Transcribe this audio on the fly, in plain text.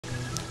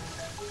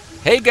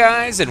Hey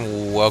guys,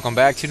 and welcome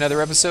back to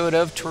another episode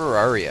of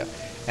Terraria.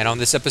 And on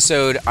this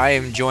episode, I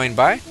am joined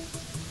by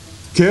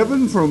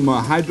Kevin from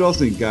Hydros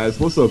Inc. Guys,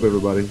 what's up,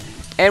 everybody?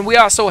 And we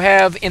also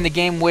have in the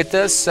game with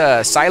us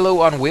Silo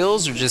on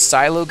Wheels, or just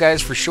Silo,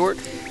 guys, for short.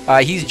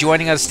 He's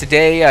joining us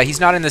today. He's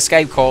not in the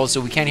Skype call,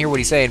 so we can't hear what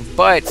he's saying,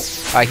 but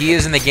he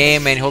is in the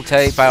game, and he'll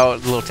type out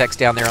a little text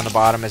down there on the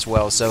bottom as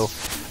well. So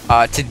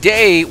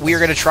today, we are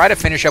going to try to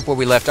finish up where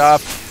we left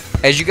off.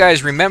 As you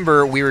guys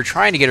remember, we were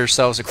trying to get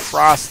ourselves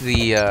across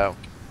the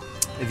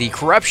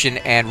corruption,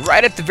 and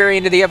right at the very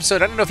end of the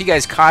episode, I don't know if you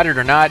guys caught it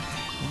or not,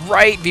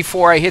 right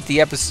before I hit the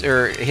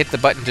hit the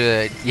button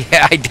to,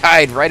 yeah, I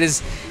died right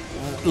as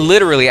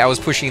literally I was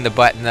pushing the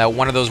button.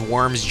 One of those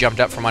worms jumped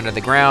up from under the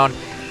ground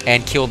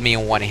and killed me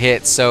in one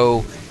hit.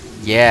 So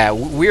yeah,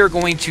 we're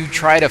going to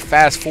try to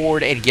fast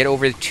forward and get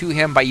over to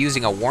him by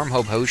using a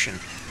wormhole potion.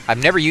 I've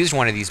never used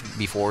one of these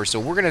before, so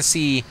we're gonna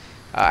see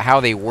how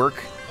they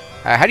work.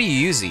 How do you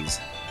use these?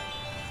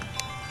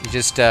 You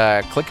just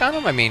click on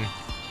them? I mean,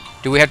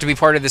 do we have to be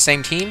part of the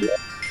same team?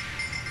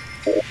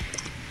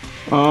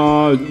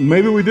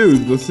 Maybe we do.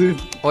 Let's see.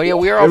 Oh yeah,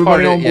 we are all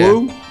part of it. Everybody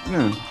on blue?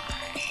 Yeah.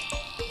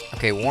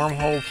 Okay,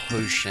 wormhole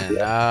potion.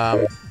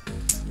 I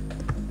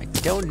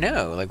don't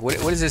know. Like, what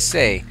does this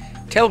say?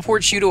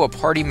 Teleports you to a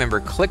party member.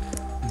 Click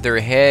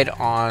their head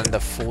on the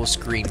full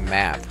screen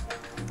map.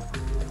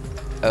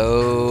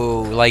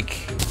 Oh,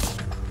 like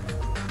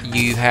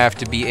you have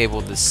to be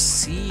able to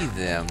see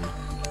them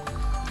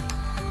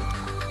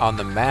on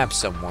the map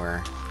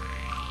somewhere.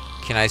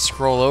 Can I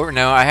scroll over?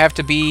 No, I have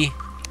to be...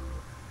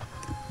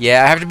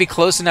 Yeah, I have to be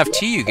close enough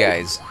to you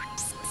guys.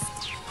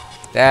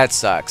 That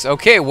sucks.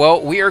 Okay,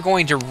 well, we are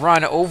going to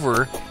run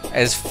over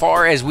as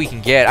far as we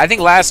can get. I think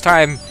last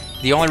time,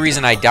 the only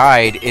reason I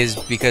died is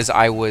because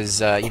I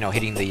was, you know,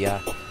 hitting the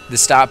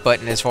stop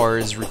button as far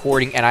as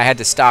recording, and I had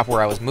to stop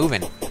where I was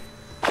moving.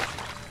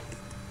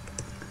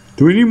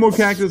 Do we need more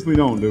cactus? We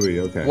don't, do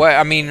we? Okay. What,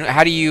 I mean,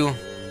 how do you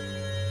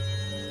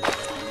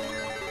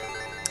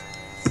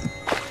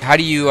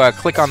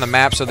click on the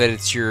map so that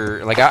it's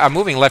your... Like, I'm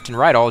moving left and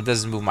right. All it does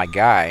is move my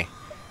guy.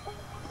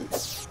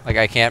 Like,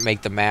 I can't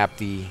make the map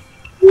the...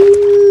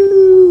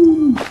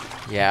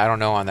 Yeah, I don't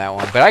know on that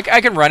one. But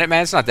I can run it,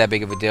 man. It's not that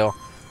big of a deal.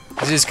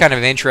 It's just kind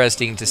of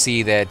interesting to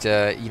see that,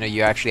 you know,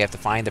 you actually have to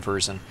find the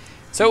person.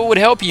 So it would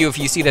help you if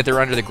you see that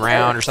they're under the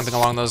ground or something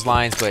along those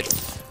lines,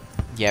 but...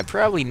 Yeah,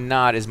 probably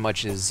not as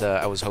much as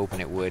I was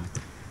hoping it would.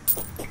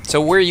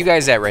 So where are you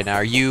guys at right now?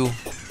 Are you...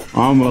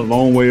 I'm a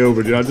long way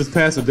over. Did I just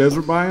pass a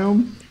desert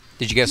biome?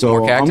 Did you get some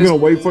more cactus? I'm going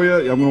to wait for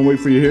you. I'm going to wait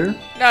for you here.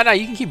 No,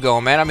 you can keep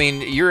going, man. I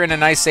mean, you're in a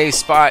nice safe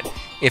spot.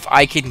 If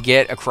I can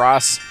get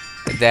across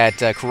that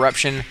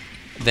corruption,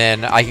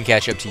 then I can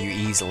catch up to you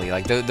easily.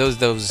 Like, those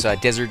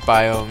desert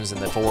biomes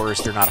and the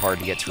forest, they're not hard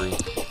to get through.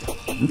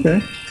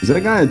 Okay. Is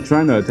that guy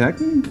trying to attack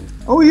me?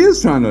 Oh, he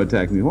is trying to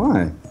attack me.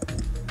 Why?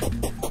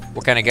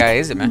 What kind of guy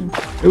is it, man?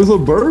 It was a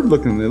bird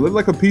looking. It looked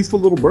like a peaceful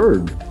little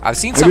bird. I've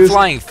seen some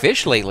flying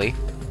fish lately.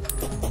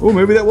 Oh,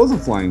 maybe that was a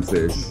flying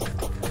fish.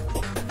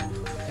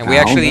 And we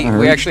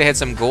actually had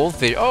some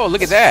goldfish. Oh,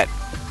 look at that.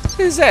 What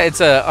is that?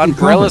 It's a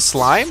umbrella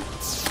slime?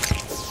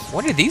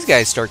 When did these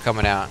guys start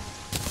coming out?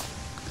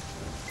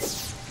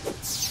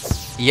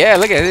 Yeah,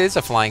 look at it. It's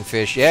a flying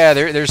fish. Yeah,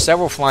 there's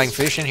several flying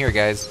fish in here,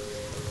 guys.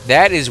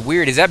 That is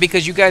weird. Is that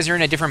because you guys are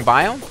in a different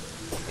biome?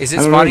 Is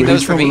it spotting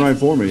those for me? It's coming right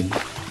for me.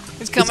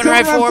 It's coming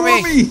right for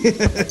me.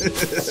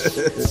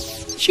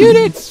 Shoot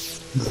it.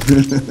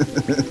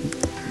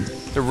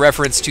 The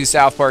reference to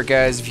South Park,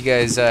 guys, if you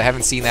guys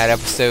haven't seen that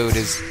episode,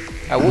 is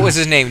what was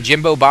his name?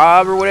 Jimbo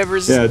Bob or whatever?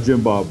 Yeah,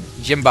 Jim Bob.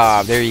 Jim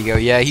Bob. There you go.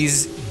 Yeah,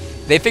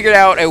 they figured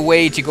out a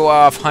way to go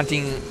off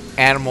hunting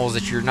animals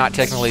that you're not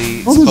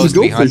technically supposed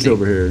to be hunting.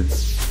 Over here.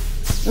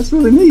 That's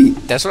really neat.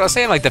 That's what I was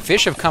saying. Like, the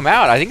fish have come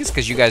out. I think it's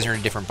because you guys are in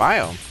a different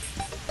biome.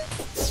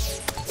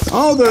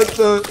 Oh,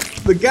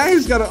 the guy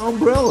who's got an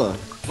umbrella.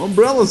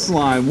 Umbrella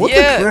slime. What the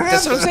crap?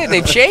 That's what I'm saying.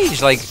 They've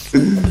changed. Like,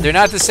 they're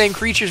not the same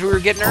creatures we were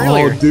getting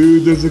earlier. Oh,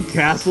 dude, there's a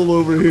castle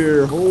over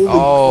here. Holy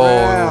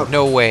crap.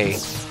 No way.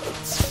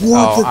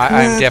 What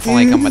I'm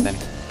definitely coming then.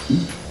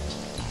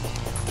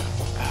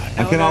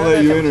 I cannot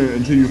let you enter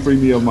until you free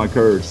me of my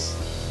curse.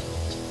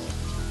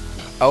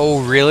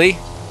 Oh, really?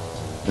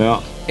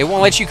 Yeah. It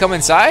won't let you come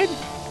inside?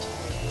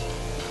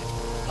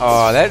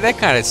 Oh, that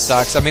kind of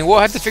sucks. I mean, we'll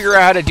have to figure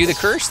out how to do the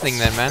curse thing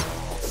then, man.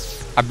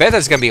 I bet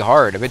that's going to be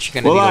hard. I bet you're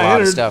going to need a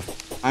lot of stuff.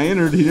 I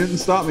entered. He didn't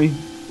stop me.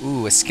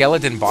 Ooh, a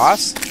skeleton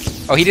boss?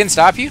 Oh, he didn't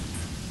stop you?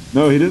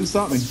 No, he didn't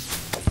stop me.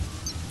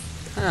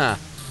 Huh.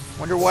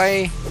 Wonder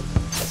why...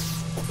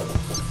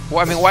 Well,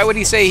 I mean, why would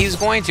he say he was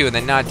going to and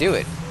then not do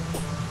it?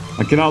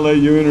 I cannot let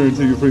you enter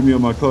until you free me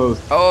of my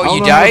clothes. Oh,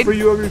 you died? I don't know how to free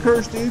you of your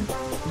curse, dude.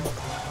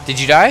 Did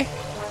you die?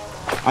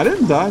 I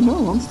didn't die.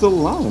 No, I'm still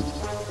alive.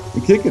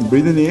 I'm kicking,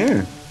 breathing the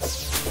air.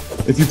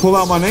 If you pull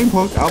out my name,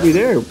 punk, I'll be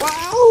there. Wow!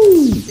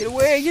 Get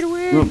away, get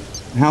away. No.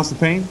 House of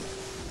Pain?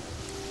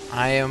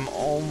 I am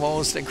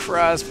almost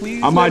across,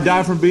 please. I might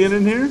die from being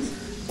in here?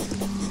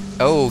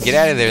 Oh, get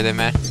out of there then,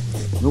 man.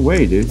 No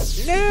way, dude.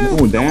 No. I'm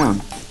going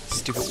down.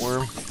 Stupid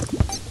worm.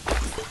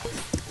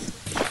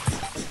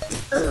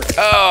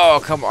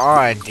 Oh, come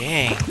on.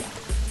 Dang.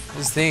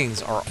 Those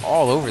things are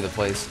all over the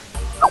place.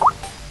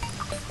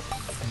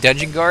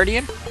 Dungeon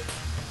Guardian?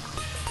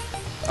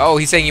 Oh,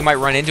 he's saying you might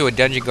run into a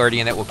Dungeon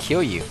Guardian that will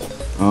kill you.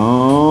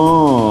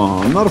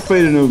 Oh, I'm not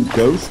afraid of no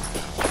ghost.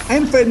 I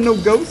ain't afraid of no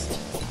ghost.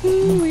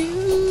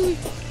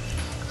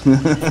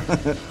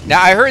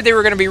 Now, I heard they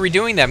were going to be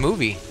redoing that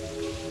movie.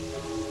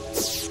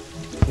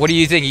 What do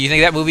you think? You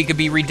think that movie could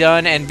be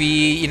redone and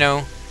be, you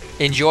know,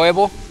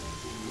 enjoyable?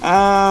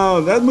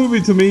 Oh, that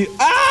movie to me.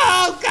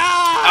 Oh,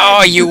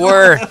 God! Oh, you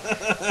were.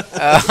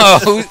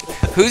 Oh,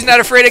 who's not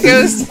afraid of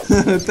ghosts?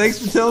 Thanks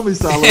for telling me,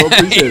 Salo. I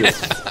appreciate it.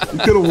 You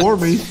could have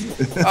warned me.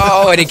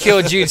 Oh, and it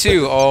killed you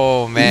too.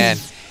 Oh man.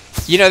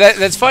 You know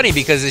that's funny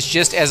because it's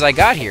just as I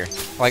got here.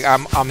 Like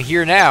I'm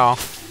here now,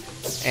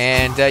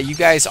 and you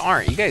guys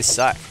aren't. You guys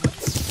suck.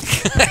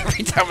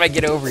 Every time I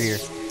get over here.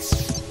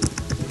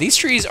 These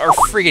trees are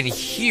friggin'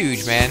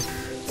 huge, man.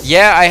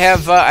 Yeah, I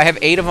have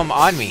 8 of them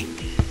on me.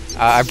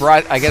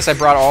 I guess I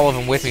brought all of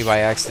them with me by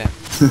accident.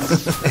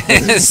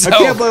 So, I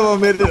can't believe I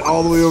made it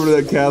all the way over to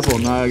that castle.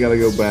 Now I gotta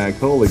go back.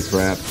 Holy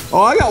crap!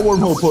 Oh, I got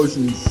wormhole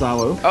potions,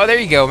 Silo. Oh, there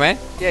you go, man.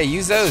 Yeah,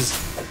 use those.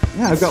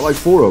 Yeah, I've got like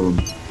 4 of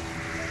them.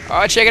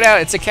 Oh, check it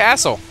out. It's a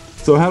castle.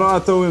 So how do I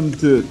throw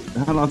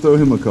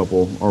him a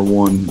couple or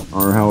 1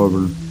 or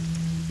however?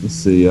 Let's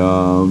see.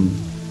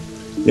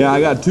 Yeah,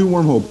 I got 2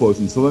 wormhole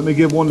potions. So let me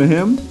give 1 to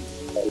him.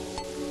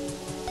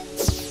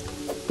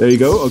 There you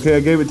go. Okay, I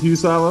gave it to you,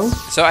 Silo.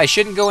 So I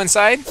shouldn't go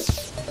inside?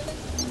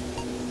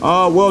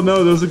 Well,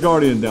 no, there's a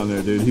guardian down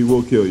there, dude. He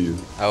will kill you.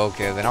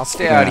 Okay, then I'll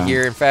stay out of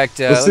here. In fact,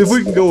 let's see if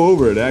we can go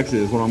over it,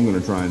 actually, is what I'm going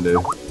to try and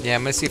do. Yeah,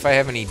 I'm going to see if I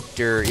have any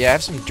dirt. Yeah, I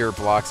have some dirt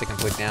blocks I can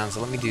put down,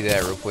 so let me do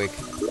that real quick.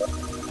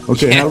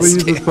 Okay, how do we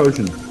use this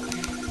potion?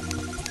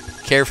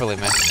 Carefully,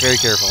 man. Very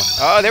carefully.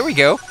 Oh, there we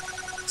go.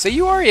 So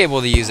you are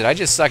able to use it. I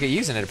just suck at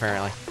using it,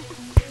 apparently.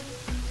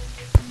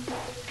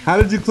 How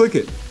did you click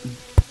it?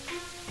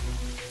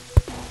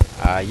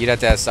 You'd have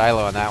to have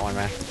Silo on that one,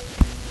 man.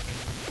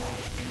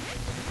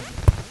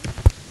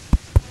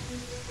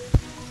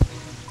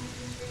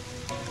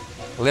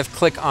 Left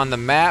click on the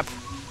map.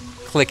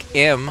 Click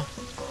M.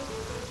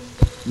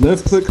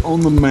 Left click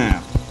on the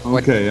map.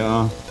 Okay,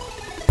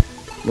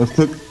 left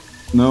click.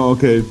 No,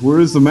 okay. Where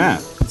is the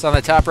map? It's on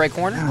the top right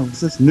corner. Yeah, what's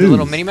this news? The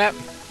little mini map.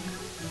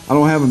 I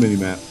don't have a mini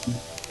map.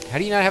 How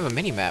do you not have a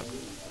mini map?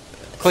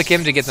 Click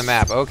M to get the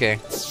map. Okay.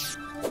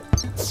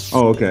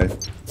 Oh, okay.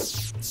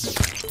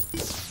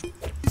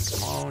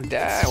 Come on,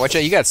 die. Watch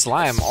out! You got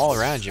slime all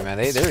around you, man.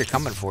 They're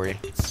coming for you.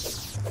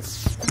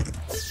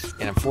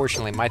 And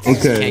unfortunately, my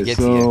things can't get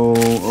to you.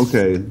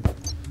 Okay.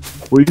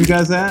 Where you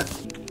guys at?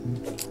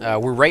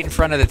 We're right in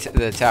front of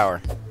the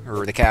tower,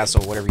 or the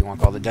castle, whatever you want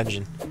to call it, the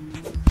dungeon.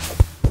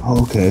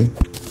 Oh, okay.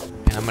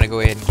 And I'm gonna go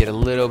ahead and get a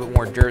little bit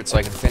more dirt so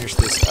I can finish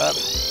this up.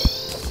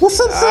 What's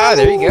up, Ah,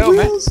 there you go,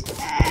 man.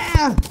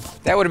 Yeah.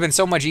 That would have been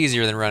so much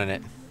easier than running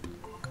it.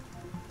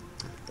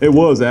 It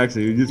was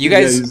actually. You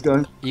guys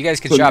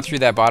can chop through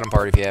that bottom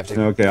part if you have to.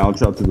 Okay, I'll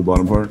chop through the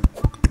bottom part.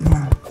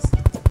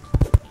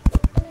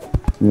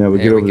 Yeah, we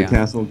get over the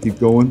castle and keep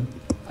going.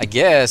 I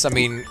guess. I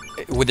mean,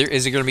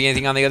 is there going to be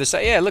anything on the other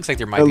side? Yeah, it looks like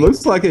there might be. It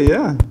looks like it,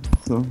 yeah.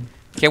 So.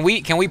 Can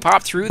we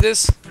pop through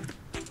this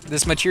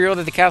material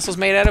that the castle's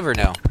made out of, or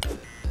no?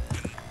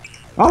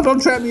 Oh,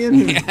 don't trap me in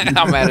here.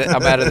 I'm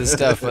out of this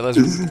stuff, but let's.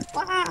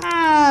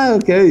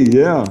 Okay,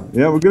 yeah,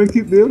 we're gonna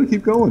be able to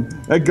keep going.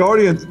 That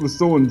guardian was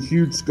throwing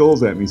huge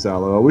skulls at me,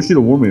 Salo. I wish you'd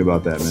have warned me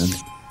about that, man.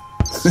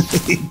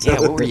 Yeah,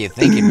 what were you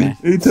thinking, man?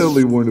 He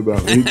totally warned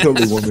about me. He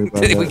totally warned me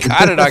about that. We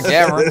got it on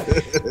camera.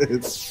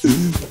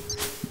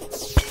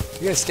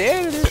 You gotta stay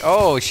out of there.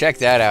 Oh, check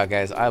that out,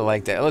 guys. I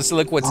like that. Let's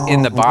look what's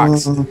in the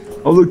box.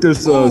 Oh, look, there's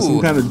some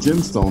kind of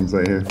gemstones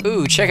right here.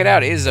 Ooh, check it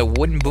out. It is a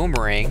wooden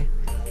boomerang.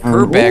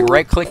 Herb bag.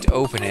 Right-click to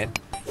open it.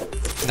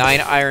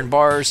 9 iron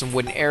bars, some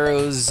wooden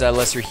arrows,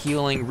 lesser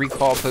healing,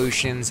 recall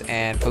potions,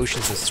 and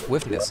potions of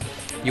swiftness.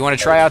 You want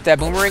to try out that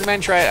boomerang, man?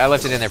 Try it. I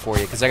left it in there for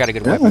you because I got a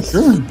good weapon. Yeah,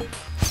 sure.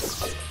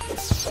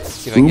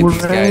 See if I can get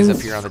these guys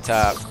up here on the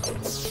top.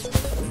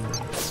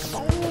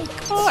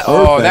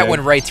 Oh, that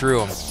went right through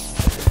them.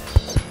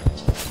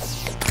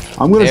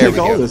 I'm gonna take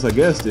all of this, I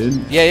guess,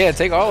 dude. Yeah,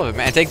 take all of it,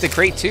 man. Take the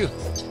crate too.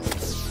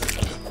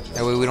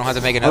 That way we don't have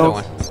to make another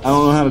one. I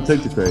don't know how to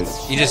take the crate.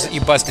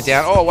 You bust it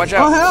down. Oh, watch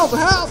out! Oh,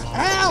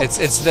 help!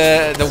 It's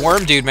the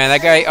worm dude, man.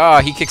 That guy.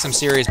 Oh, he kicked some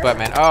serious butt,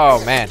 man.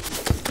 Oh man.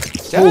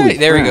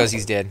 There he goes.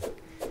 He's dead.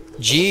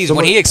 Jeez,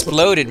 when he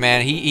exploded,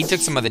 man, he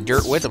took some of the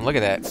dirt with him. Look at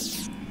that.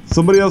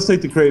 Somebody else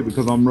take the crate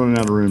because I'm running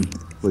out of room,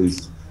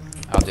 please.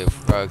 I'll do.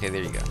 Okay,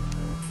 there you go.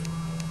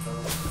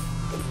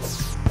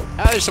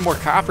 Now there's some more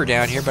copper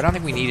down here, but I don't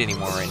think we need any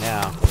more right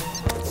now.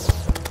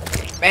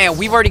 Man,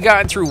 we've already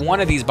gotten through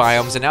one of these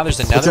biomes, and now there's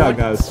another one. Watch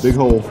out, guys. Big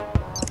hole.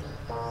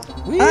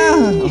 Whee!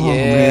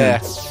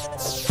 Yeah.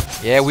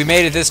 Yeah, we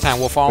made it this time.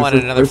 We'll fall in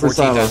it another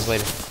 14 times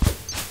later.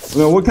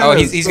 No, what kind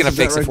he's going to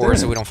fix it for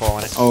us so we don't fall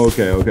in it. Oh,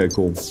 okay,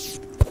 cool.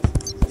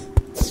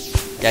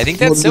 Yeah, I think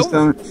that's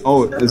silver.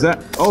 Oh, is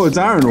that? Oh, it's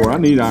iron ore. I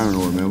need iron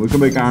ore, man. We can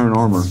make iron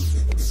armor.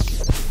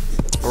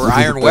 Or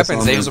iron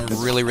weapons. They have some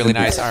really, really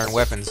nice iron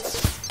weapons.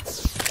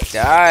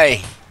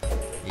 Die.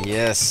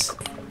 Yes.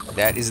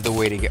 That is the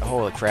way to get...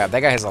 Holy crap. That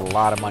guy has a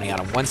lot of money on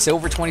him. 1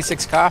 silver,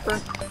 26 copper?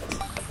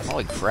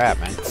 Holy crap,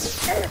 man.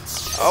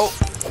 Oh.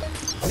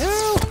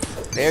 No.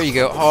 There you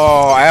go.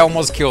 Oh, I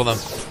almost killed him.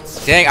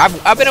 Dang,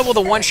 I've been able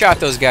to one-shot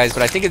those guys,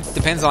 but I think it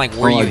depends on like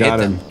where you hit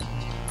them.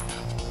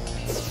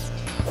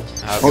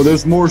 Okay. Oh,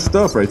 there's more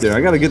stuff right there.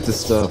 I gotta get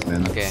this stuff,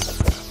 man. Okay.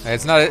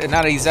 It's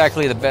not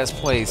exactly the best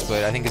place,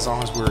 but I think as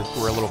long as we're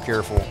a little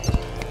careful.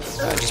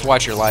 Just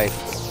watch your life.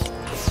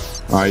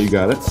 Alright, you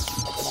got it.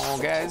 Come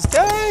on, guys.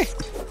 Die!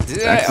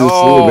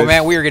 Oh,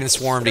 man, we are getting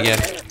swarmed again.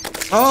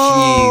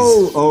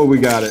 Oh! Jeez. Oh, we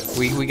got it.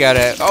 We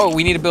gotta... Oh,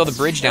 we need to build a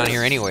bridge down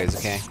here anyways,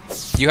 okay.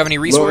 Do you have any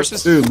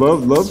resources? Dude,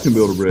 love can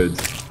build a bridge.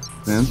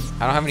 Man.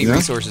 I don't have any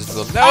resources to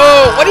build. No!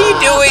 What are you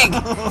doing?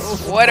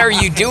 What are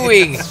you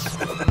doing?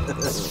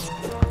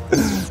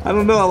 I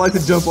don't know. I like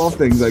to jump off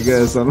things, I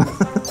guess.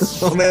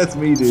 Don't ask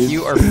me, dude.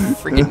 You are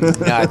freaking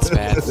nuts,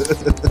 man.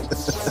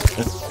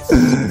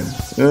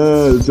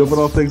 Jumping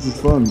off things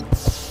is fun.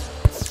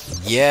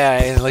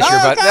 Yeah, unless you're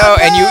about... No,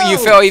 and you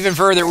fell even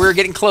further. We were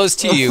getting close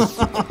to you.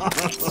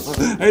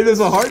 Hey,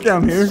 there's a heart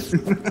down here.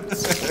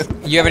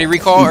 You have any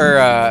recall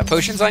or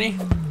potions on you?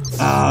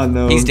 Ah,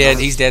 no. He's dead.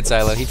 He's dead,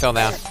 Silo. He fell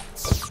down.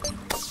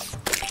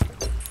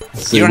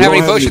 You don't have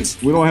any potions?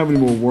 We don't have any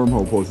more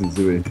wormhole potions,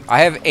 do we?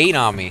 I have 8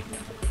 on me.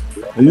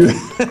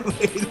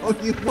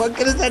 What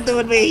good is that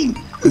doing me?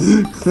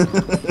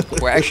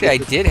 Well, actually, I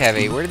did have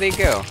 8. Where did they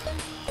go?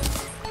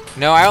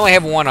 No, I only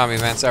have 1 on me,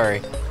 man.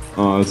 Sorry.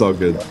 Oh, it's all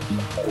good.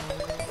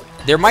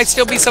 There might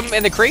still be some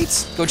in the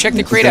crates. Go check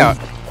the crate out.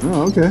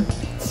 Oh, okay.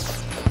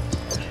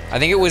 I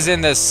think it was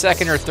in the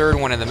second or third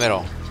one in the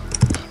middle.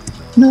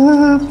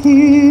 Love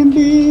can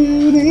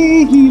build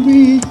a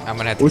bridge. I'm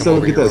gonna have to wish I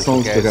would get that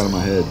song stuck out of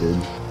my head, dude.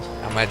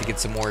 I'm gonna have to get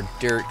some more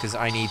dirt because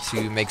I need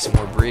to make some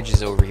more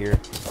bridges over here.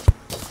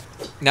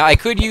 Now I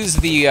could use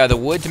the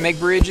wood to make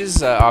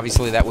bridges.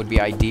 Obviously that would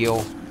be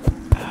ideal.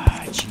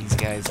 Jeez,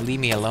 guys, leave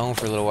me alone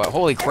for a little while.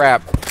 Holy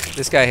crap!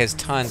 This guy has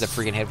tons of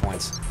freaking hit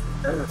points.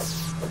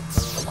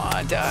 Come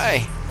on,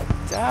 die,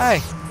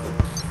 die.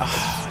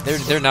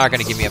 They're not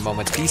gonna give me a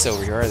moment's peace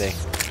over here, are they?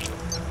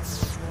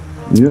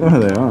 You know how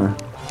they are.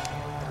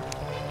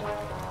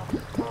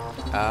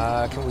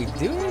 Can we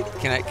do it?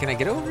 Can I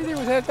get over there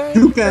with that guy?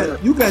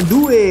 You can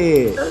do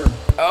it.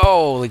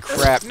 Holy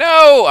crap!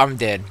 No, I'm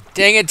dead.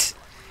 Dang it!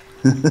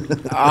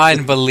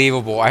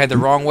 Unbelievable. I had the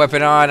wrong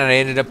weapon on, and I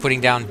ended up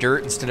putting down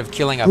dirt instead of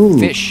killing a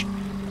fish.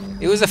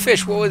 It was a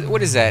fish.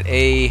 What is that?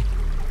 A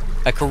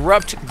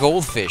corrupt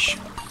goldfish.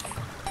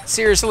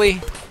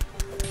 Seriously?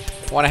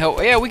 Want to help?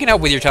 Yeah, we can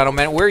help with your tunnel,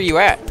 man. Where are you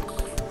at?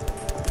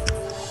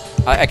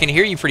 I can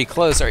hear you pretty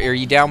close. Are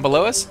you down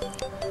below us?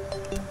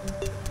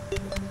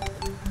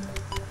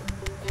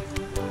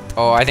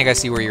 Oh, I think I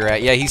see where you're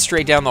at. Yeah, he's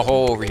straight down the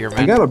hole over here,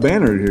 man. I got a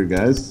banner here,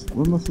 guys.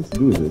 What am I supposed to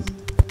do with this?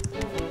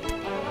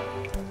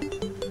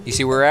 You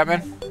see where we're at,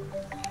 man?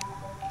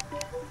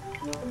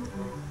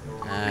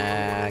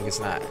 I guess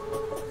not.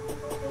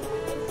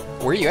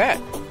 Where are you at?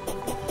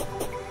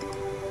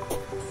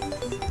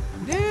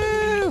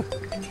 No!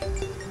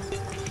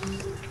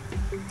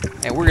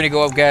 And we're gonna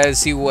go up, guys,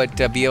 see what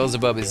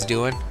Beelzebub is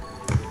doing.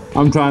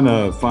 I'm trying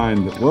to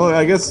find... Well,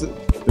 I guess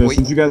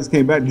since you guys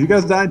came back, did you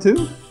guys die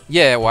too?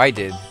 Yeah, well, I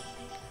did.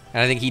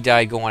 And I think he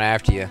died going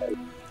after you.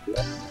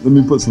 Let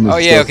me put some... Oh,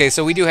 yeah, okay,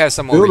 so we do have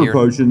some over here.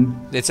 Potion.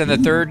 It's in the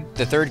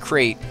third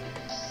crate.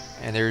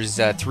 And there's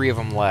 3 of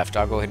them left.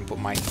 I'll go ahead and put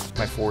my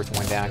 4th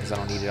one down because I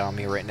don't need it on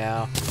me right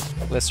now.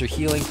 Lesser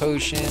healing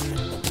potion.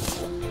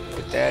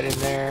 Put that in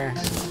there.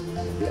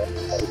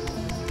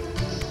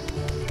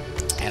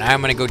 And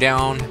I'm going to go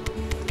down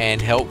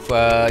and help,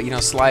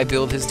 Sly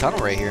build his tunnel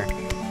right here.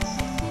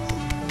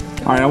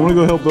 Alright, I want to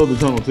go help build the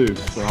tunnel too.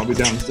 So I'll be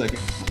down in a second.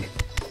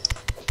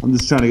 I'm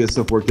just trying to get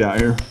stuff worked out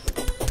here.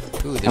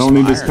 Ooh, I don't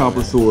need this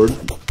copper sword.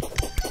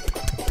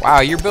 Wow,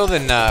 you're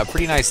building a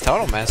pretty nice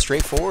tunnel, man.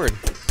 Straightforward.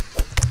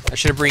 I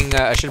should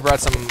have brought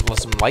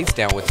some lights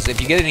down with us. If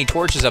you get any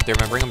torches up there,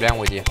 man, bring them down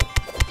with you.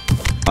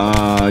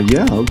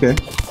 Yeah, okay.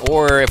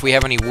 Or if we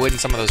have any wood in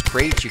some of those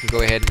crates, you can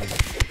go ahead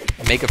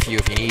and make a few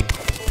if you need.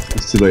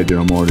 It's too late, dude.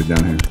 I'm already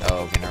down here.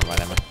 Oh, okay, never mind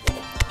that, man.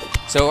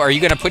 So, are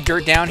you gonna put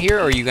dirt down here,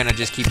 or are you gonna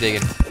just keep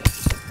digging?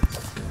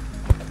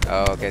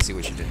 Oh, okay, I see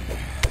what you did.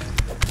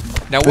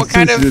 Now, what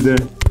kind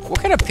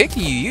of pick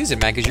do you use,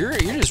 man? Because you're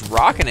just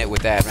rocking it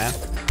with that, man.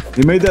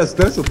 You made that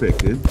special pick,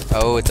 dude.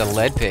 Oh, it's a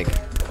lead pick.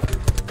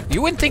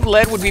 You wouldn't think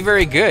lead would be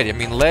very good. I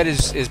mean, lead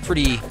is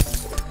pretty,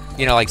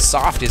 like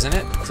soft, isn't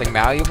it? It's like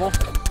malleable.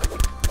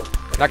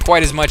 Not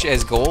quite as much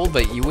as gold,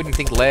 but you wouldn't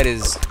think lead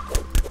is...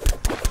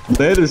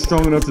 Lead is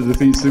strong enough to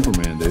defeat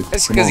Superman, dude.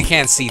 That's because he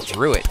can't see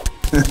through it.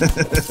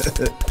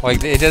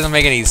 Like, it doesn't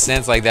make any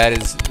sense. Like, that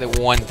is the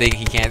one thing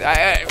he can't...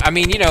 I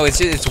mean,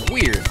 it's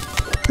weird.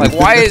 Like,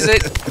 why is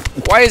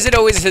it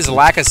always his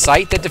lack of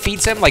sight that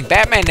defeats him? Like,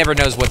 Batman never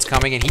knows what's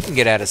coming, and he can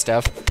get out of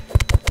stuff.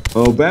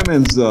 Oh,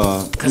 Batman's,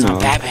 Because I'm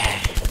Batman.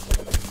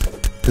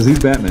 Because he's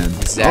Batman.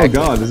 Exactly.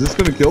 Oh, God, is this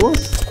going to kill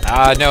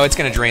us? No, it's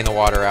going to drain the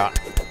water out.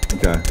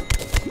 Okay.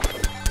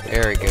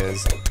 There it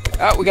goes.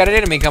 Oh, we got an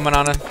enemy coming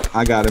on us.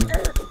 I got him.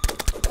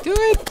 Do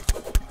it.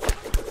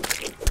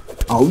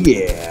 Oh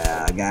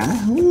yeah,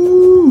 guy.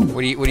 Woo.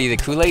 What are you, the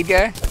Kool-Aid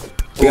guy?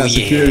 We got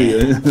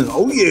security.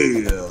 Oh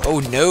yeah.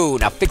 Oh no,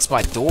 now fix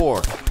my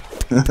door.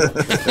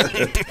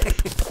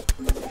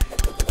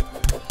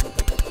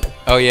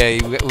 Oh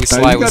yeah, we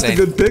slide. You got the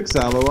good pick,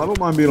 Silo. I don't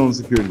mind being on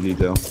security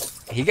detail.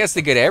 He gets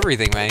the good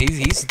everything, man.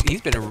 He's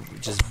been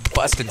just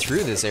busting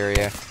through this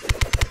area.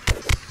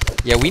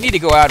 Yeah, we need to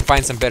go out and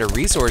find some better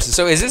resources.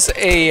 So is this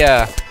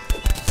a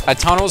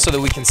tunnel so that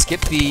we can skip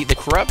the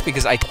corrupt?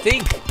 Because I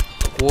think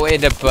we'll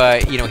end up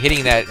you know,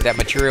 hitting that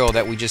material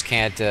that we just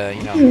can't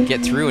you know,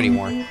 get through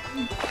anymore.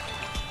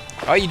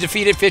 Oh, you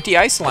defeated 50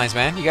 ice slimes,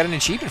 man. You got an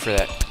achievement for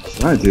that.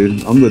 All right,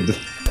 dude. I'm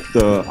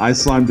the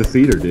ice slime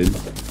defeater, dude.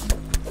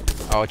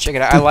 Oh, check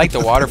it out. I like the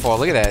waterfall.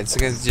 Look at that. It's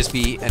going to just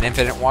be an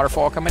infinite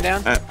waterfall coming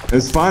down.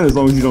 It's fine as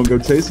long as you don't go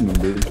chasing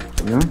them, dude.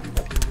 You know?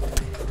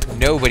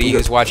 Nobody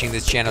who's watching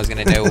this channel is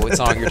going to know what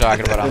song you're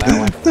talking about on that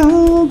one.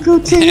 Don't go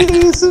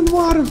chasing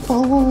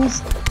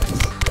waterfalls.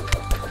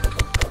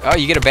 Oh,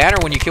 you get a banner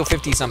when you kill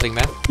 50-something,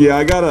 man. Yeah,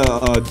 I got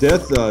a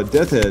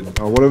death head,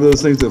 or whatever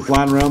those things that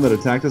flying around that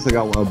attacked us. I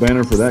got a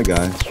banner for that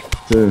guy,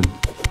 too.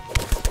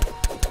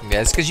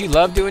 Yeah, it's because you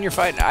love doing your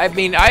fighting. I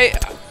mean, I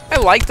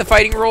like the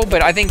fighting role,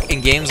 but I think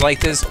in games like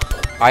this,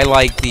 I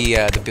like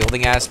the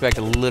building aspect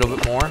a little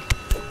bit more.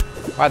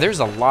 Wow, there's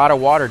a lot of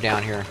water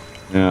down here.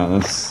 Yeah,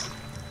 that's...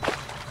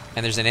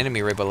 And there's an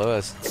enemy right below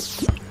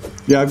us.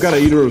 Yeah, I've got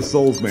an Eater of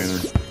Souls banner.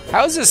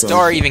 How is this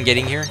star even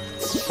getting here?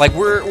 Like,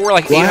 we're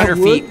like 800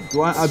 feet.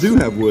 I do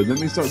have wood. Let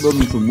me start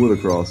building some wood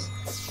across.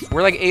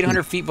 We're like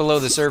 800 feet below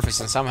the surface,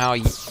 and somehow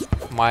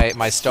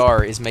my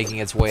star is making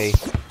its way.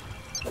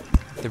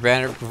 The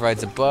banner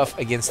provides a buff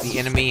against the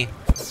enemy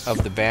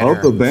of the banner.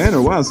 Oh, the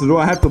banner. Wow. So do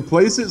I have to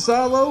place it,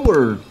 Silo,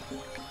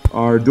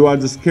 or do I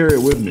just carry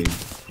it with me?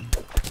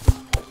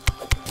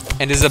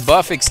 And does the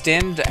buff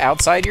extend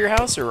outside your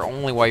house or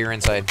only while you're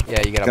inside?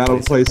 Yeah, you gotta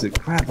place it.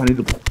 Crap, I need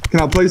to...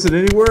 Can I place it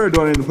anywhere, or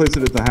do I need to place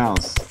it at the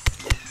house?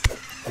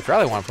 You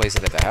probably want to place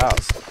it at the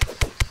house.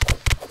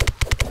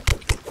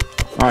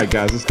 Alright,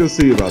 guys, let's go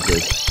see about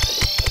this.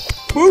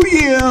 Oh,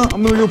 yeah!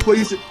 I'm gonna go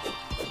place it.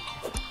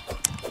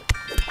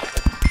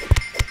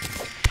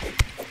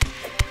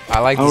 I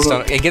like this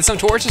stuff. Hey, get some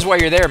torches while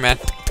you're there, man.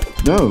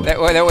 No. That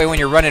way when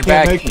you're running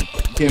back,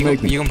 you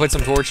can put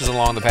some torches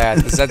along the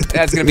path.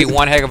 That's going to be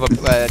one heck of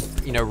a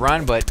you know,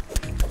 run, but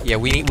yeah,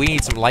 we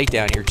need some light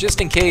down here just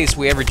in case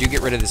we ever do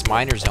get rid of this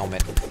miner's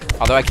helmet.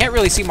 Although I can't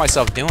really see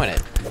myself doing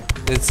it.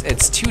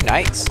 It's too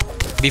nice.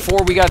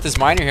 Before we got this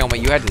miner helmet,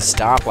 you had to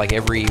stop like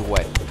every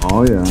what?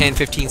 Oh yeah.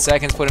 10-15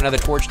 seconds, put another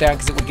torch down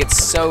because it would get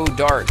so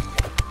dark.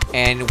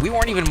 And we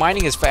weren't even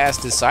mining as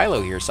fast as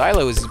Silo here.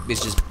 Silo is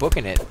just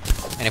booking it.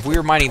 And if we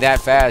were mining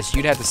that fast,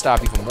 you'd have to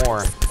stop even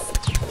more.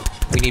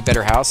 We need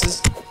better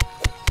houses.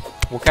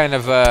 What kind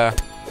of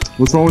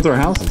What's wrong with our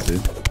houses,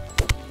 dude?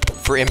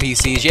 For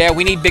NPCs? Yeah,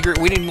 we need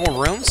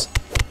more rooms.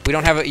 We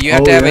don't have a. You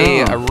have to have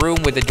a room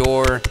with a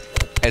door,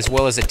 as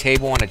well as a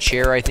table and a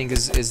chair. I think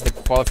is the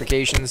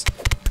qualifications.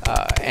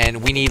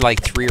 And we need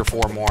like 3 or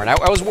 4 more. And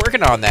I was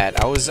working on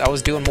that. I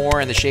was doing more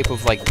in the shape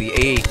of like the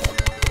A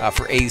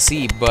for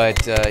AC,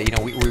 but you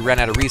know, we ran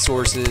out of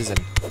resources and.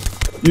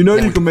 You know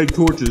you can make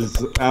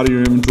torches out of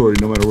your inventory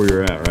no matter where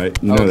you're at, right?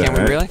 You know can that, we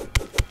right? really?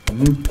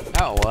 Mm-hmm.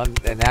 Oh well,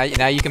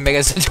 now you can make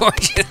us some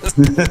torches.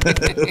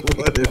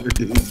 Whatever,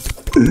 dude.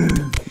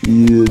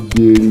 Yeah,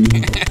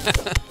 dirty.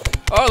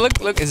 Oh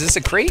look, is this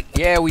a crate?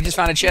 Yeah, we just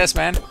found a chest,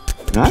 man.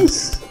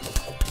 Nice.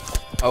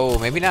 Oh,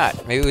 maybe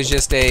not. Maybe it was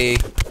just a. I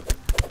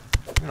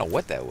don't know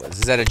what that was.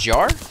 Is that a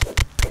jar?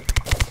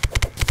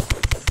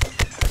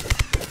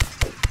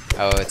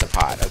 Oh, it's a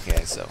pot.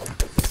 Okay, so.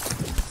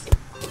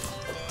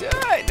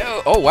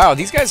 No. Oh wow,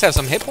 these guys have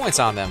some hit points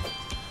on them.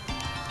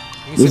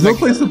 There's no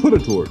place to put a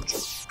torch.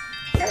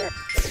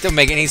 It don't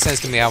make any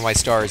sense to me how my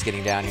star is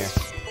getting down here.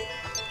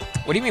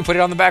 What do you mean, put it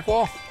on the back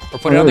wall? Or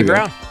put it on the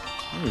ground?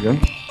 There we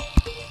go.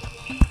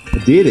 I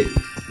did it.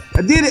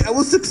 I did it. I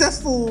was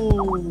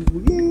successful.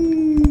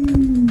 Yay.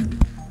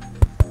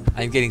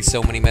 I'm getting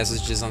so many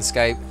messages on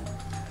Skype.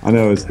 I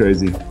know, it's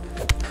crazy. There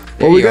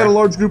well, we got a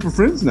large group of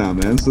friends now,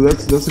 man, so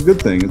that's a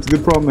good thing. It's a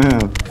good problem to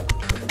have.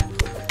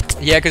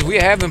 Yeah, because we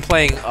have been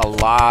playing a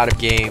lot of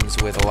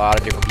games with a lot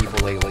of different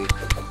people lately,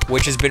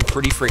 which has been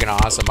pretty freaking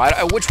awesome.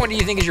 Which one do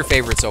you think is your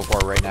favorite so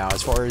far right now,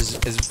 as far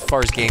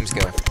as games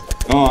go?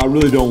 Oh, I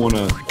really don't want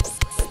to.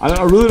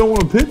 I really don't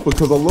want to pick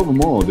because I love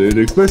them all, dude.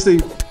 Especially.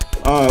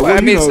 Well,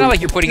 I mean, it's not like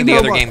you're putting the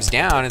other games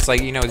down. It's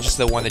like, you know, just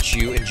the one that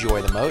you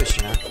enjoy the most,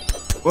 you know.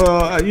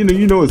 Well, you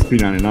know it's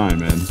P99,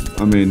 man.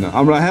 I mean,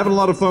 I'm having a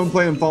lot of fun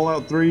playing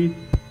Fallout 3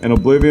 and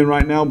Oblivion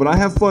right now, but I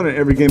have fun at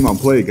every game I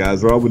play,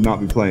 guys, or I would not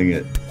be playing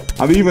it.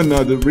 I've even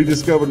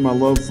rediscovered my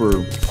love for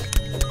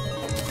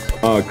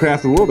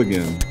Craft the World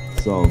again.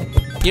 So.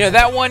 You know,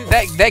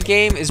 that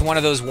game is one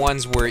of those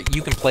ones where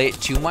you can play it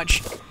too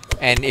much,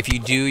 and if you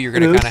do, you're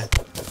gonna kind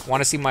of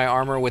want to see my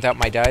armor without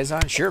my dyes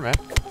on. Sure, man.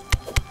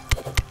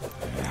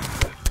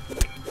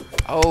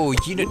 Oh,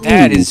 you know,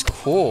 that is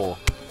cool.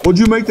 What'd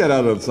you make that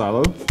out of,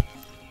 Silo?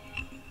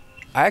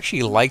 I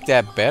actually like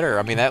that better.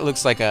 I mean, that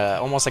looks like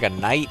almost like a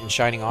knight in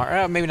shining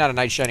armor. Maybe not a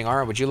knight shining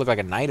armor, but you look like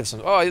a knight of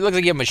some. Oh, it looks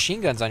like you have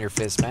machine guns on your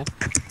fist, man.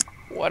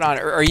 What on?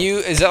 Are you?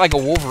 Is that like a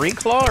Wolverine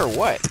claw or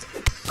what?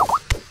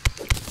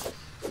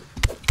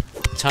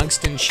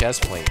 Tungsten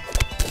chest plate.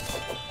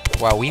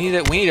 Wow, we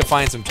need to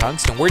find some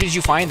tungsten. Where did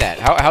you find that?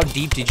 How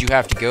deep did you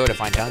have to go to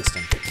find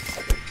tungsten?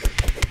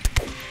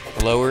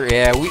 Lower?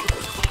 Yeah,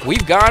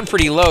 we've gone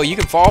pretty low. You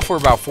can fall for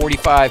about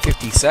 45,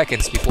 50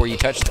 seconds before you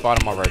touch the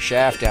bottom of our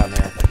shaft down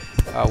there,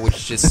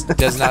 which just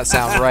does not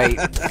sound right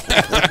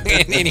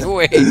in any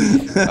way.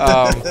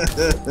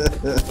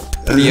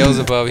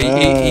 Beelzebub,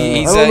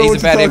 he's a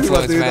bad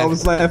influence, man. I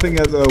was laughing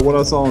at what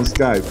I saw on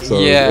Skype. So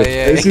yeah.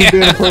 Is he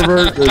being a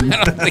pervert? Then...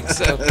 I don't think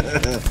so.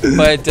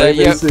 But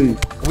yeah,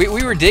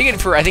 we were digging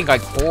for I think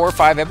like 4 or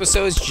 5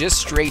 episodes just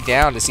straight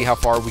down to see how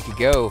far we could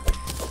go.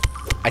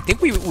 I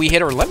think we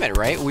hit our limit,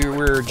 right? We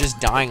were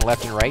just dying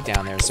left and right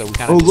down there, so we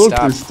kind of just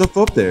stopped. There's stuff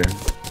up there.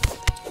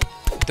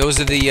 Those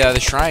are the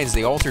shrines,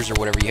 the altars or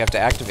whatever you have to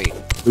activate.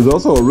 There's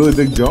also a really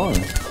big jar.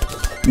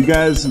 You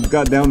guys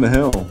got down to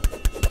hell.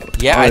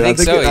 Yeah, I think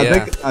so.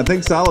 I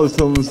think Silo's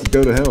telling us to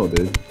go to hell,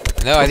 dude.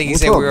 No, I think he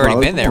said we've already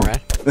been there, man.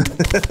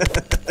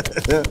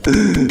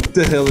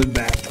 To hell and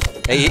back.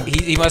 Hey,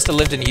 he must have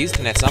lived in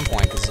Houston at some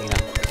point, because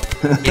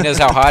he knows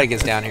how hot it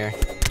gets down here.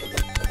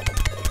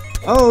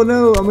 Oh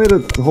no, I made a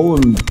hole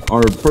in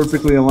our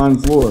perfectly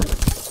aligned floor.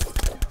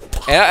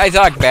 And I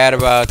talk bad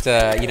about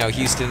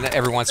Houston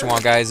every once in a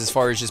while, guys, as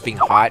far as just being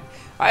hot.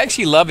 I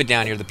actually love it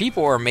down here. The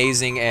people are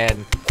amazing,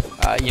 and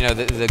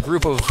the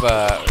group of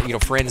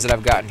friends that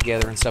I've gotten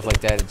together and stuff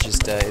like that. It's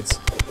just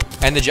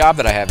and the job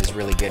that I have is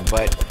really good.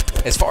 But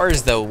as far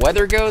as the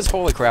weather goes,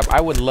 holy crap, I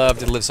would love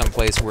to live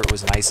someplace where it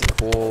was nice and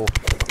cool,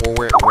 or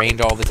where it rained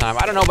all the time.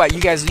 I don't know about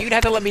you guys. You'd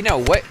have to let me know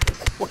what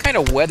kind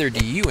of weather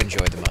do you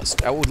enjoy the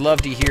most? I would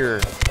love to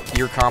hear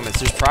your comments.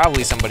 There's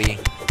probably somebody.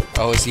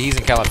 Oh, see, he's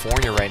in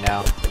California right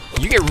now.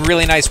 You get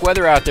really nice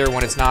weather out there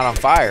when it's not on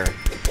fire.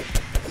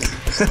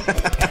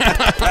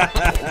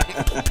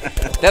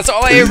 That's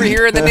all I ever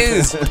hear in the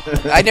news.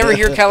 I never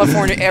hear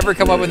California ever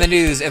come up in the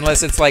news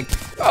unless it's like,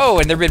 oh,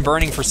 and they've been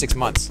burning for 6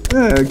 months.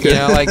 Okay. You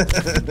know, like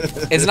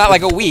it's not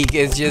like a week.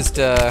 It's just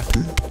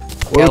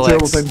what LX. a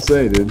terrible thing to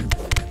say, dude.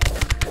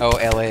 Oh,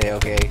 LA.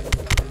 Okay.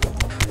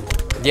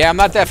 Yeah, I'm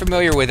not that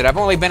familiar with it. I've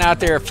only been out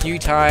there a few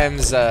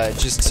times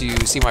just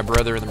to see my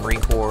brother in the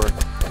Marine Corps.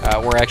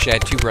 Where actually I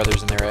had 2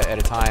 brothers in there at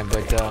a time.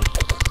 But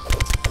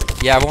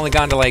yeah, I've only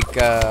gone to like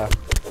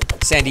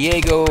San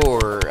Diego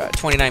or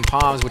 29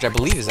 Palms, which I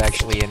believe is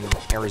actually in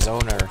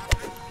Arizona,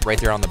 right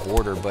there on the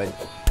border. But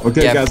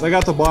okay, yeah, guys, I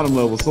got the bottom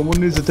level. Someone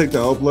needs to take the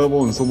up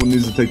level, and someone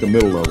needs to take the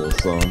middle level.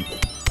 So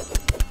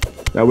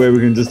that way we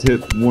can just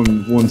hit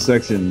one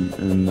section.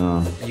 And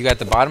you got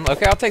the bottom.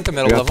 Okay, I'll take the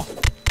middle level.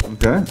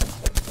 Okay.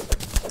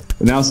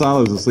 But now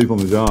Silo's asleep on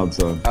the job,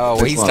 so. Oh,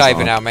 well, he's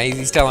typing out, man.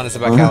 He's telling us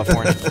about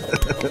California.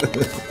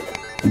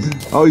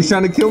 Oh, he's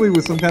trying to kill me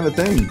with some kind of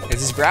thing.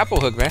 It's his grapple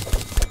hook, man.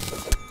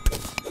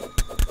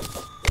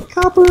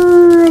 Copper,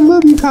 I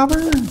love you,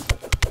 Copper.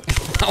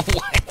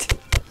 What?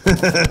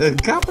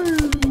 Copper.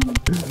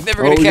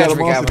 Never gonna catch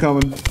me, Copper.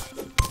 Coming.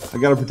 I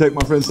gotta protect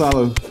my friend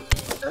Silo.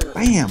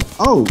 Bam!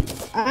 Oh,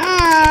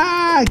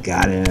 I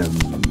got him.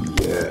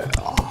 Yeah.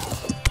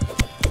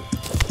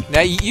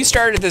 Now, you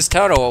started this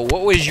tunnel.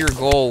 What was your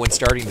goal when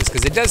starting this?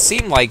 Because it does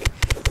seem like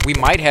we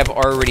might have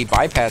already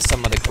bypassed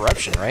some of the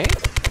corruption, right?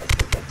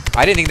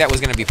 I didn't think that was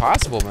going to be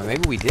possible, but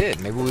maybe we did.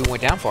 Maybe we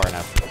went down far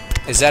enough.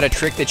 Is that a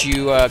trick that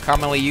you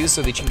commonly use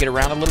so that you can get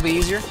around a little bit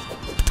easier?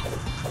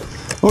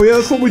 Oh, yeah,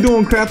 that's what we do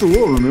on Craft the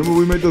World. Remember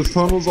we made those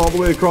tunnels all the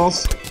way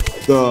across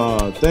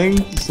the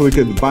thing so we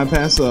could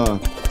bypass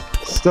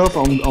stuff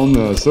on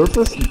the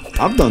surface?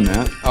 I've done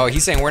that. Oh,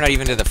 he's saying we're not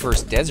even to the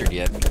first desert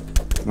yet.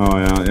 Oh,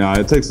 yeah,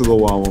 it takes a little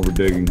while when we're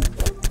digging.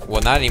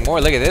 Well, not anymore.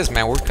 Look at this,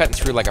 man. We're cutting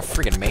through like a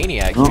freaking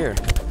maniac here.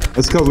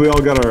 That's because we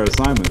all got our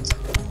assignments.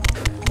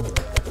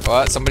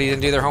 Well, somebody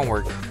didn't do their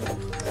homework.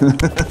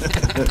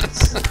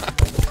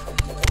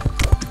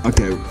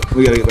 Okay,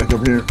 we gotta get back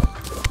up here.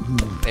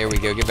 There we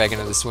go. Get back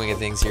into the swing of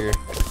things here.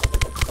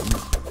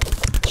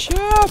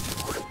 Chop!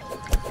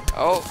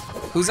 Oh,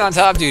 who's on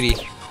top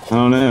duty? I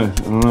don't know.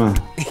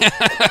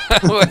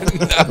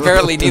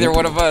 Apparently neither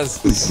one of us.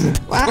 We're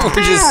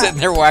just sitting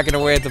there whacking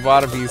away at the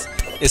bottom piece.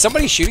 Is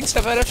somebody shooting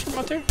stuff at us from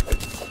up there?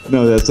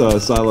 No, that's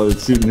Silo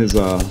shooting his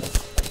the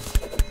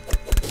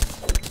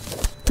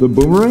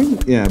boomerang?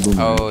 Yeah,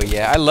 boomerang. Oh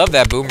yeah, I love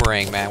that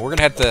boomerang, man. We're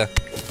gonna have to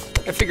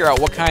figure out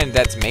what kind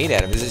that's made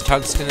out of. Is it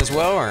tungsten as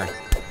well, or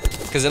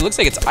because it looks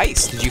like it's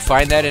ice? Did you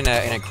find that in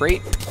a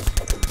crate?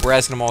 We're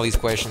asking him all these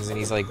questions, and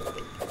he's like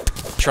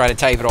trying to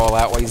type it all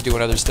out while he's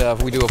doing other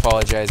stuff. We do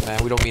apologize, man.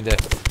 We don't mean to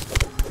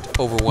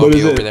overwhelm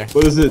you over there.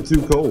 But is it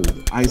too cold?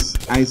 Ice,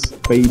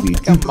 baby.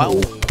 Too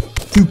cold.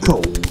 Too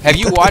cold. Have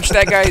you watched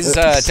that guy's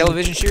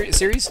television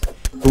series?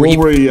 The one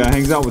where he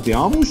hangs out with the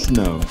Amish?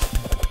 No.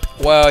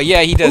 Well,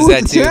 yeah, he does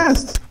that too.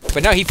 Chest.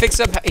 But no, he fixes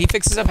up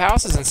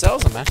houses and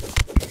sells them, man.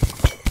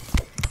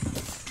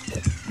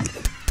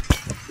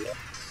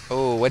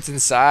 Oh, what's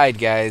inside,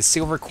 guys?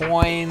 Silver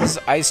coins,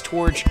 ice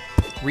torch.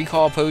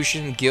 recall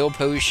potion, gill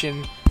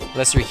potion,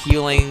 lesser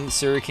healing,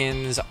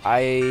 shurikens,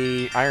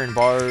 iron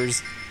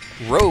bars,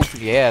 rope.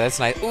 Yeah, that's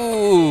nice.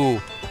 Ooh,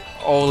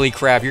 holy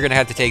crap! You're gonna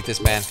have to take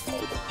this, man.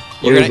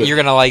 You're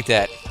gonna like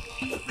that.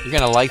 You're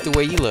gonna like the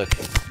way you look.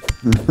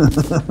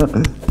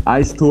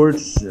 Ice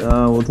torch.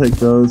 We'll take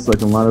those so I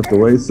can light up the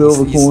way.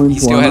 Silver coins. He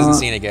still hasn't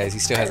seen it, guys. He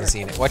still hasn't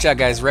seen it. Watch out,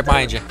 guys. Right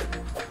behind you.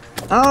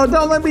 Oh,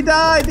 don't let me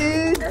die,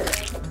 dude.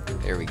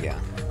 There we go.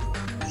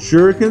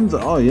 Shurikens.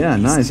 Oh yeah,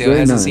 nice. Still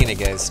hasn't seen it,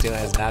 guys. Still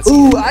has not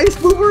seen it. Ooh, ice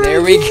boomerang.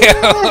 There we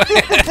go.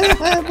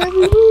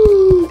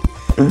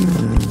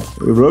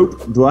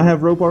 Rope. Do I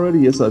have rope already?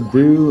 Yes, I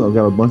do. I've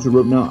got a bunch of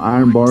rope now.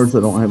 Iron bars. I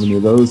don't have any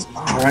of those.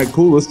 All right,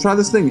 cool. Let's try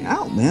this thing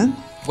out, man.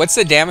 What's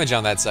the damage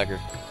on that sucker?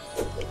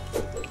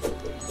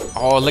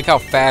 Oh, look how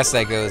fast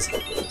that goes.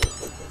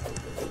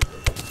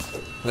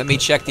 Let me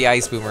check the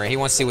ice boomerang. He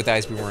wants to see what the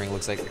ice boomerang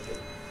looks like.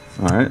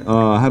 All right.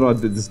 How do I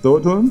just throw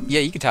it to him?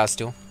 Yeah, you can toss it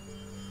to him.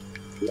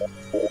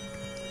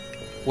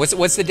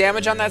 What's the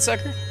damage on that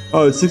sucker?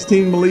 Oh, it's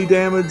 16 melee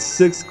damage,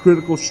 6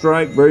 critical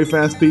strike, very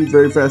fast speed,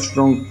 very fast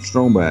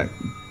strong back.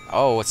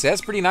 Oh, so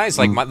that's pretty nice.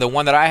 Like the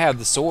one that I have,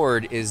 the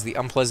sword, is the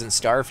Unpleasant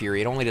Star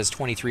Fury. It only does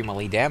 23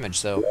 melee damage,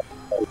 so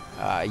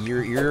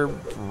you're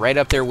right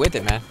up there with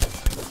it, man.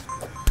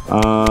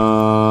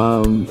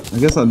 I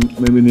guess I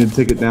maybe need to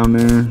take it down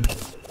there.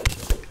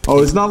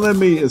 Oh, it's not letting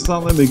me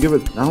give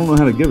it. I don't know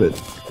how to give it.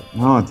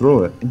 How I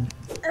throw it.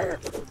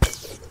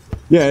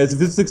 Yeah, if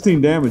it's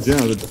 16 damage, yeah,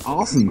 that's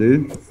awesome,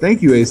 dude.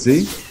 Thank you,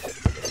 AC.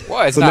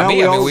 Well, it's not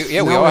me. I mean, we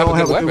all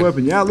have a good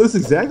weapon. Yeah, it looks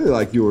exactly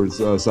like yours,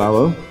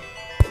 Silo. No,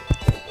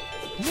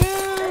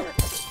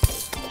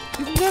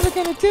 he's never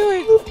gonna do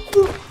it.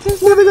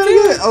 He's never gonna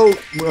do it. Oh,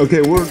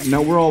 okay.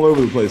 We're all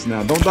over the place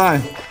now. Don't die.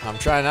 I'm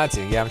trying not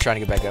to. Yeah, I'm trying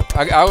to get back up.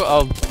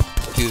 I'll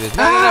do this.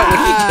 No, what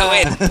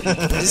are you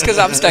doing? Just because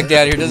I'm stuck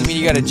down here doesn't mean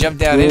you gotta jump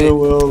down in it.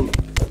 Well,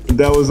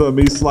 that was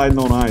me sliding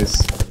on ice.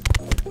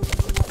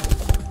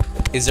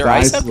 Is there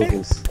ice up there?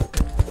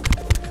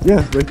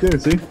 Yeah, right there,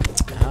 see?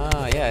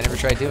 Ah, yeah, I never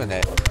tried doing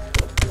that.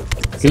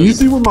 Can you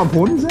see where my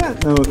pointer's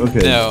at? No,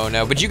 okay.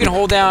 No, but you can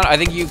hold down, I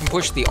think you can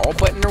push the alt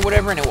button or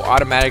whatever, and it will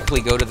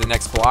automatically go to the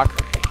next block,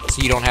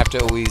 so you don't have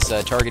to always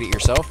target it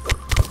yourself.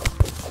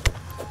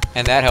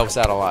 And that helps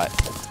out a lot.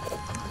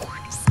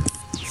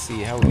 Let's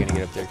see, how are we going to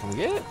get up there? Can we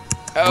get it?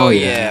 Oh,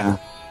 yeah.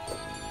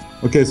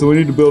 Okay, so we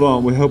need to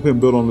we help him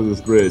build onto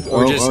this bridge.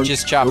 Or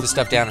just chop the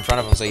stuff down in front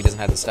of him so he doesn't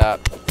have to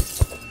stop.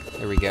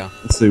 There we go.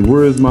 Let's see,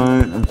 where is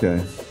mine?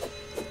 Okay.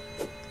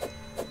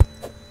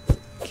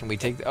 Can we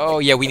take... Oh,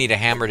 yeah, we need a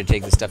hammer to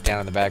take the stuff down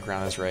in the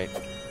background. That's right.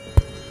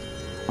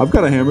 I've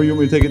got a hammer. You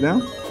want me to take it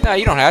down? No,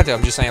 you don't have to.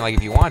 I'm just saying, like,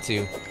 if you want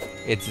to,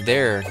 it's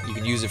there. You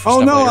can use it for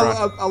stuff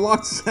later on. I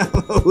locked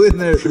Salo in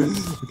there.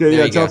 Okay,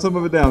 yeah, chop some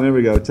of it down. There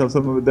we go. Chop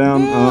some of it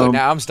down. No,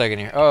 now I'm stuck in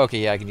here. Oh, okay,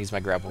 yeah, I can use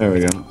my grapple. There we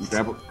go.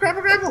 Grapple.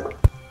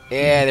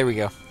 Yeah, there we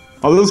go.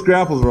 Oh, those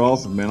grapples are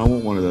awesome, man. I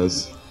want one of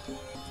those.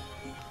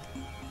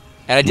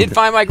 And I did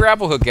find my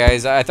grapple hook,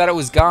 guys. I thought it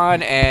was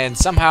gone, and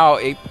somehow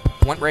it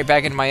went right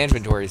back into my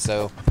inventory,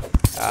 so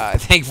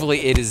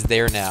thankfully it is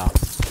there now.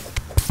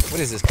 What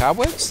is this,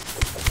 cobwebs?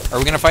 Are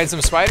we going to find some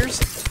spiders?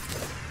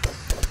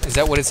 Is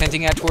that what it's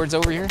hinting at towards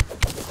over here?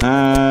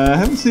 I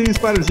haven't seen any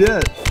spiders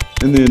yet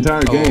in the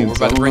entire game. We're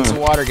about to bring some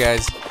water,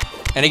 guys.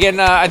 And again,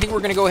 I think we're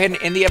going to go ahead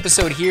and end the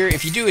episode here.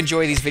 If you do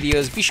enjoy these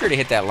videos, be sure to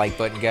hit that like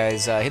button,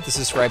 guys. Hit the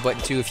subscribe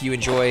button, too, if you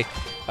enjoy,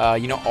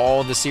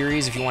 all the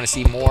series, if you want to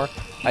see more.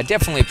 I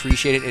definitely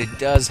appreciate it. It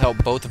does help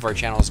both of our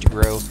channels to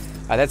grow.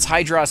 That's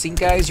Hydros Inc.,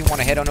 guys. You want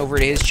to head on over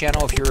to his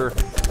channel if you're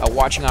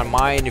watching on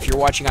mine. If you're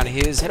watching on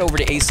his, head over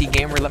to AC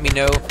Gamer. Let me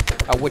know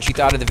what you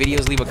thought of the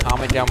videos. Leave a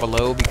comment down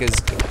below because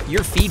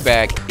your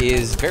feedback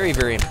is very,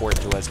 very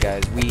important to us,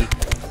 guys.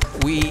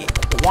 We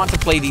want to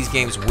play these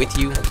games with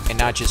you and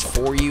not just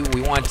for you.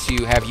 We want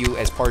to have you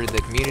as part of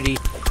the community.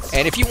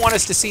 And if you want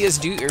us to see us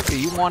do, or if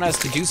you want us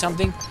to do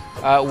something,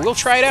 we'll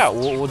try it out.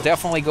 We'll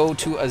definitely go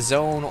to a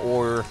zone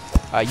or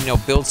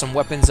build some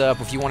weapons up.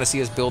 If you want to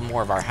see us build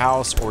more of our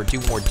house or do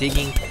more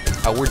digging,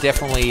 we're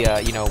definitely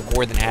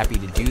more than happy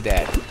to do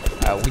that.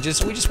 We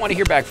just want to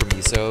hear back from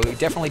you. So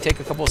definitely take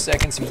a couple of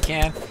seconds if you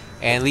can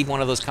and leave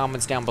one of those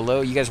comments down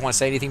below. You guys want to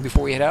say anything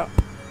before we head out?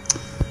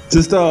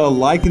 Just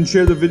like and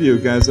share the video,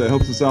 guys. That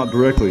helps us out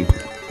directly,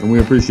 and we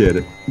appreciate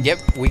it.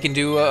 Yep, we can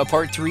do a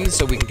part 3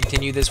 so we can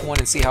continue this one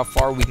and see how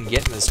far we can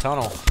get in this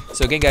tunnel.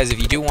 So again, guys, if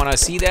you do want to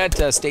see that,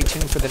 stay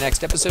tuned for the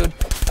next episode.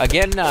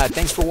 Again,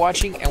 thanks for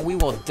watching, and we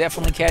will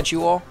definitely catch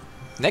you all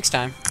next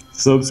time.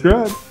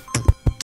 Subscribe.